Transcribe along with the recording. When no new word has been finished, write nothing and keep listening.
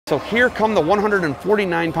So here come the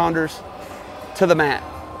 149-pounders to the mat.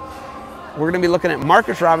 We're going to be looking at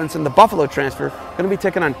Marcus Robinson, the Buffalo transfer, going to be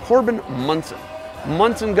taking on Corbyn Munson.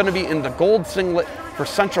 Munson going to be in the gold singlet for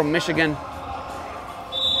Central Michigan.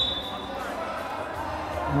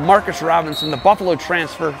 Marcus Robinson, the Buffalo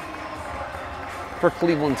transfer for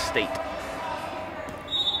Cleveland State.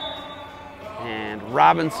 And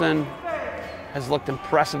Robinson has looked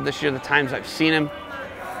impressive this year, the times I've seen him.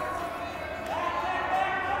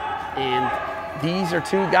 And these are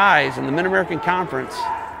two guys in the Mid-American Conference.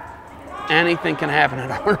 Anything can happen at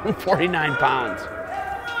 149 pounds.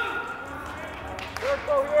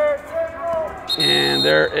 And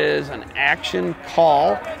there is an action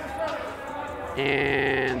call.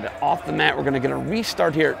 And off the mat, we're going to get a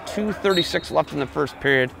restart here at 2:36 left in the first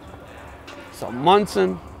period. So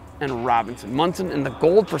Munson and Robinson. Munson in the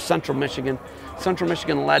gold for Central Michigan. Central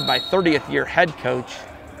Michigan led by 30th year head coach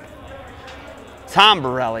Tom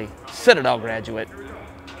Borelli, Citadel graduate.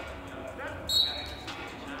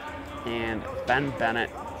 And Ben Bennett,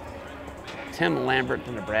 Tim Lambert,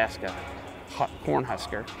 the Nebraska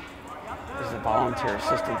Cornhusker, is a volunteer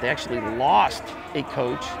assistant. They actually lost a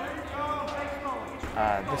coach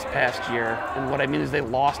this past year, and what I mean is they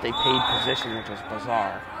lost a paid position, which is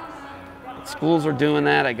bizarre. But schools are doing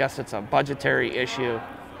that. I guess it's a budgetary issue.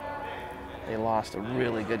 They lost a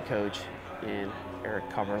really good coach in Eric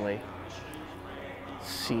Coverly,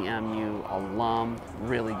 CMU alum,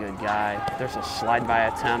 really good guy. There's a slide-by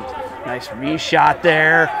attempt. Nice reshot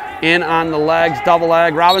there. In on the legs, double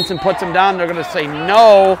leg. Robinson puts him down. They're going to say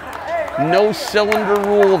no. No cylinder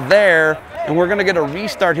rule there. And we're going to get a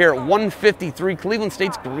restart here at 1:53. Cleveland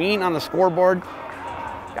State's green on the scoreboard.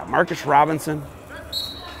 Got Marcus Robinson.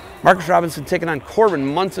 Marcus Robinson taking on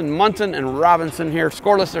Corbyn Munson. Munson and Robinson here.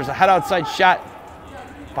 Scoreless. There's a head outside shot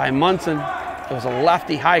by Munson. It was a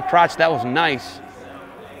lefty high crotch. That was nice.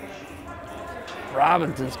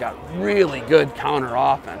 Robinson's got really good counter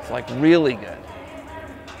offense, like really good.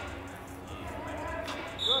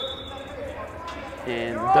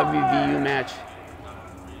 And the WVU match,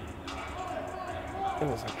 it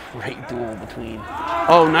was a great duel between,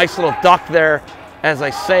 oh, nice little duck there as I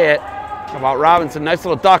say it about Robinson. Nice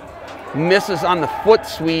little duck, misses on the foot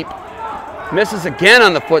sweep, misses again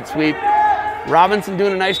on the foot sweep. Robinson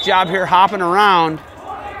doing a nice job here hopping around.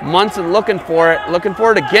 Munson looking for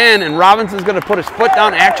it again, and Robinson's going to put his foot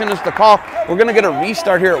down. Action is the call. We're going to get a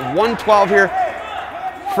restart here at 1:12 here,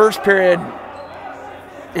 first period.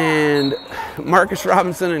 And Marcus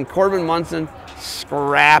Robinson and Corbyn Munson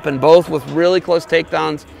scrapping, both with really close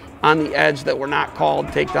takedowns on the edge that were not called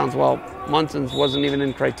takedowns. Well, Munson's wasn't even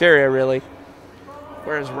in criteria, really.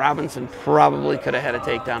 Whereas Robinson probably could have had a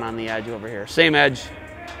takedown on the edge over here. Same edge,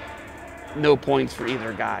 no points for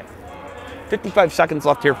either guy. 55 seconds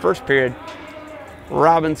left here, first period.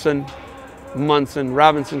 Robinson, Munson,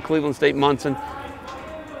 Robinson, Cleveland State, Munson.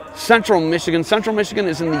 Central Michigan. Central Michigan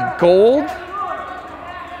is in the gold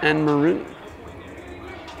and maroon.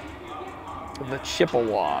 The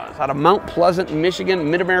Chippewas out of Mount Pleasant,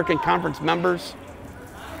 Michigan, Mid-American Conference members.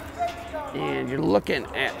 And you're looking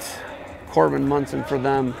at Corbyn Munson for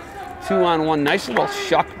them. 2-on-1, nice little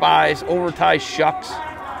shuck buys, over-tie shucks.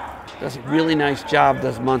 Does a really nice job,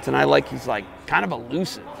 does Munson. I like, he's like kind of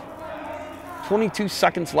elusive. 22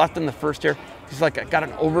 seconds left in the first here. He's like got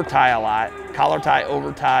an over tie a lot. Collar tie,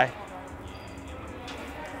 over tie.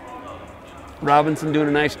 Robinson doing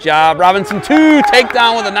a nice job. Robinson two,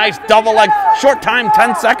 takedown with a nice double leg. Short time,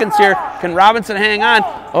 10 seconds here. Can Robinson hang on?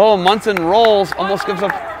 Oh, Munson rolls, almost gives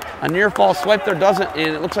up a near fall swipe there, doesn't.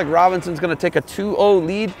 And it looks like Robinson's gonna take a 2-0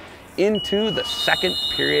 lead into the second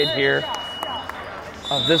period here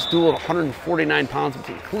of this duel at 149 pounds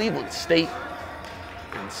between Cleveland State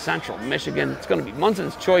and Central Michigan. It's going to be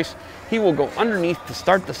Munson's choice. He will go underneath to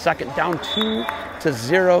start the second, down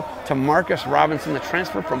 2-0 to Marcus Robinson, the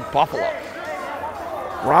transfer from Buffalo.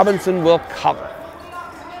 Robinson will cover.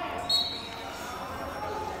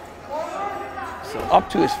 So up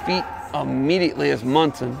to his feet immediately is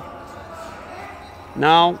Munson.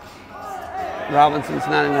 Now, Robinson's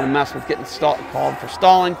not even going to mess with getting called for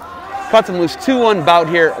stalling. Cuts him loose, 2-1 bout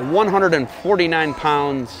here, 149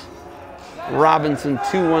 pounds. Robinson,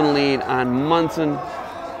 2-1 lead on Munson.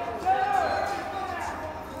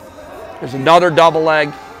 There's another double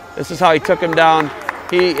leg. This is how he took him down.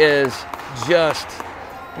 He is just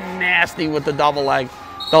nasty with the double leg.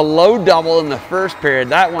 The low double in the first period,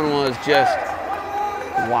 that one was just,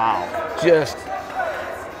 wow. Just,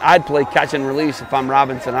 I'd play catch and release if I'm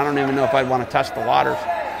Robinson. I don't even know if I'd want to test the waters.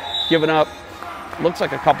 Giving up. Looks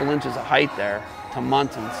like a couple inches of height there to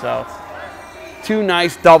Munson. So two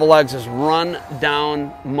nice double legs has run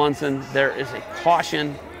down Munson. There is a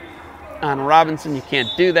caution on Robinson. You can't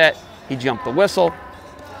do that. He jumped the whistle.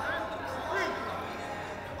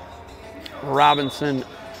 Robinson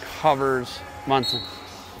covers Munson.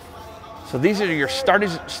 So these are your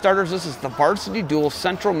starters. This is the varsity duel.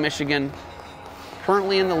 Central Michigan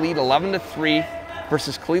currently in the lead 11-3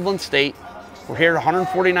 versus Cleveland State. We're here at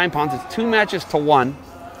 149 pounds. It's 2 matches to 1.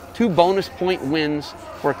 2 bonus point wins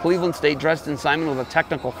for Cleveland State. Dresden Simon with a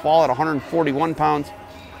technical fall at 141 pounds.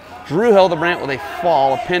 Drew Hildebrandt with a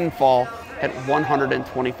fall, a pinfall at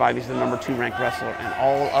 125. He's the number 2 ranked wrestler in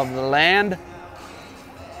all of the land.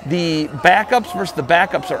 The backups versus the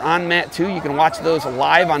backups are on mat 2. You can watch those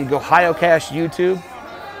live on GoHioCast YouTube.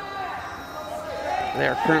 They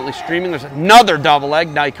are currently streaming. There's another double leg.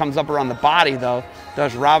 Now he comes up around the body, though,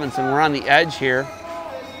 does Robinson. We're on the edge here.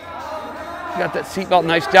 Got that seatbelt.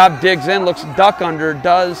 Nice job. Digs in. Looks duck under.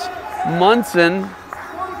 Does Munson.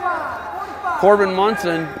 Corbyn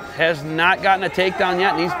Munson has not gotten a takedown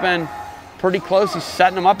yet, and he's been pretty close. He's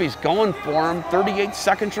setting him up. He's going for him. 38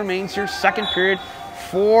 seconds remains here. Second period.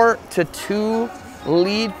 4-2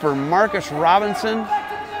 lead for Marcus Robinson.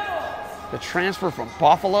 The transfer from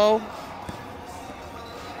Buffalo.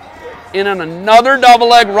 In on another double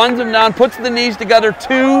leg, runs him down, puts the knees together,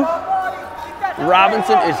 2.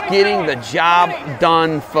 Robinson is getting the job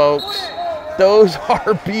done, folks. Those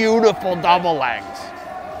are beautiful double legs.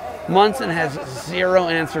 Munson has 0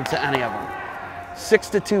 answer to any of them.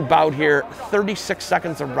 6-2 bout here, 36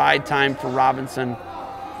 seconds of ride time for Robinson.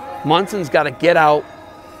 Munson's got to get out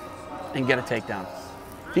and get a takedown.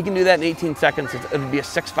 If he can do that in 18 seconds, it would be a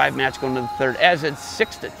 6-5 match going to the third. As it's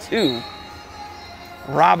 6-2,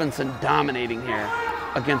 Robinson dominating here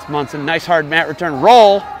against Munson. Nice hard mat return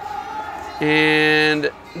roll.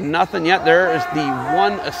 And nothing yet. There is the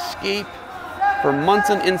 1 escape for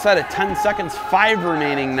Munson inside of 10 seconds. 5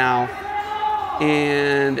 remaining now.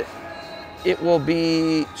 And it will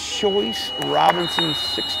be choice Robinson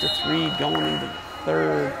 6-3 going into the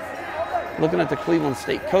third. Looking at the Cleveland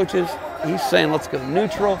State coaches, he's saying let's go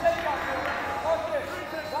neutral.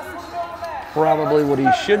 Probably what he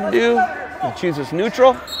should do. He chooses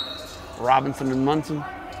neutral. Robinson and Munson.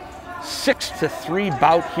 6-3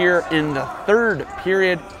 bout here in the third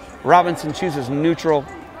period. Robinson chooses neutral.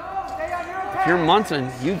 If you're Munson,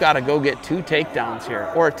 you got to go get 2 takedowns here,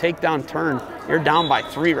 or a takedown turn. You're down by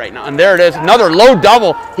 3 right now. And there it is, another low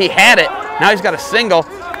double. He had it. Now he's got a single.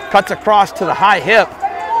 Cuts across to the high hip.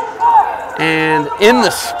 And in the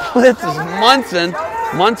splits is Munson.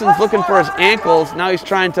 Munson's looking for his ankles. Now he's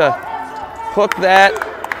trying to hook that.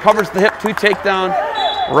 Covers the hip, 2 takedown.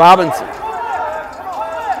 Robinson.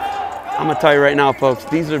 I'm going to tell you right now, folks,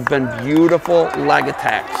 these have been beautiful leg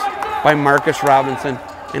attacks by Marcus Robinson.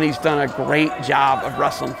 And he's done a great job of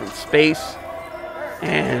wrestling from space.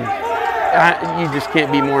 And you just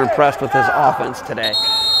can't be more impressed with his offense today.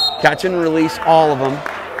 Catch and release, all of them.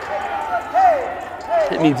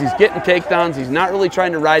 It means he's getting takedowns. He's not really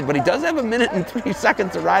trying to ride, but he does have 1 minute and 3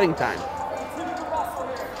 seconds of riding time.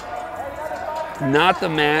 Not the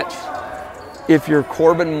match if you're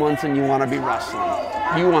Corbyn Munson, you want to be wrestling.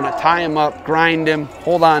 You want to tie him up, grind him,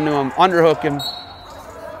 hold on to him, underhook him,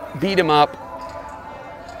 beat him up,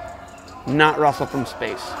 not wrestle from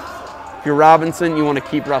space. If you're Robinson, you want to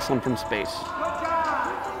keep wrestling from space.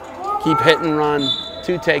 Keep hit and run,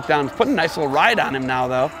 2 takedowns. Put a nice little ride on him now,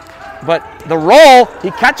 though. But the roll, he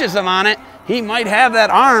catches him on it. He might have that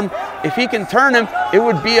arm. If he can turn him, it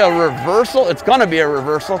would be a reversal. It's going to be a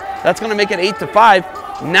reversal. That's going to make it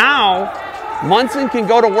 8-5. Now, Munson can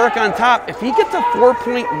go to work on top. If he gets a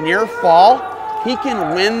 4-point near fall, he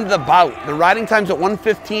can win the bout. The riding time's at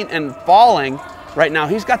 1:15 and falling right now.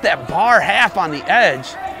 He's got that bar half on the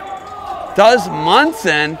edge. Does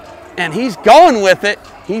Munson, and he's going with it.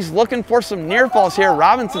 He's looking for some near falls here.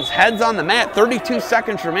 Robinson's head's on the mat. 32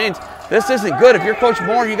 seconds remains. This isn't good. If you're Coach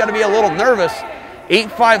Moore, you got to be a little nervous.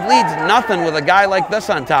 8-5 leads nothing with a guy like this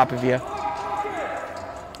on top of you.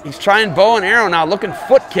 He's trying bow and arrow now, looking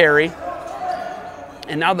foot carry.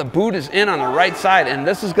 And now the boot is in on the right side. And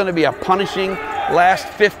this is going to be a punishing last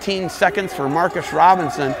 15 seconds for Marcus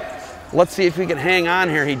Robinson. Let's see if we can hang on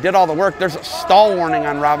here. He did all the work. There's a stall warning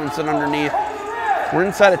on Robinson underneath. We're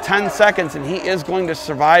inside of 10 seconds, and he is going to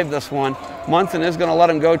survive this one. Munson is going to let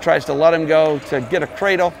him go, tries to let him go to get a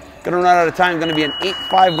cradle. Going to run out of time. Going to be an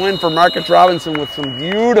 8-5 win for Marcus Robinson with some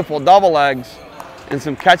beautiful double legs and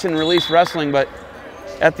some catch and release wrestling. But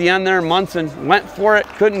at the end there, Munson went for it,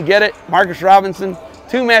 couldn't get it. Marcus Robinson,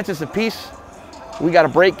 2 matches apiece. We got a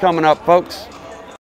break coming up, folks.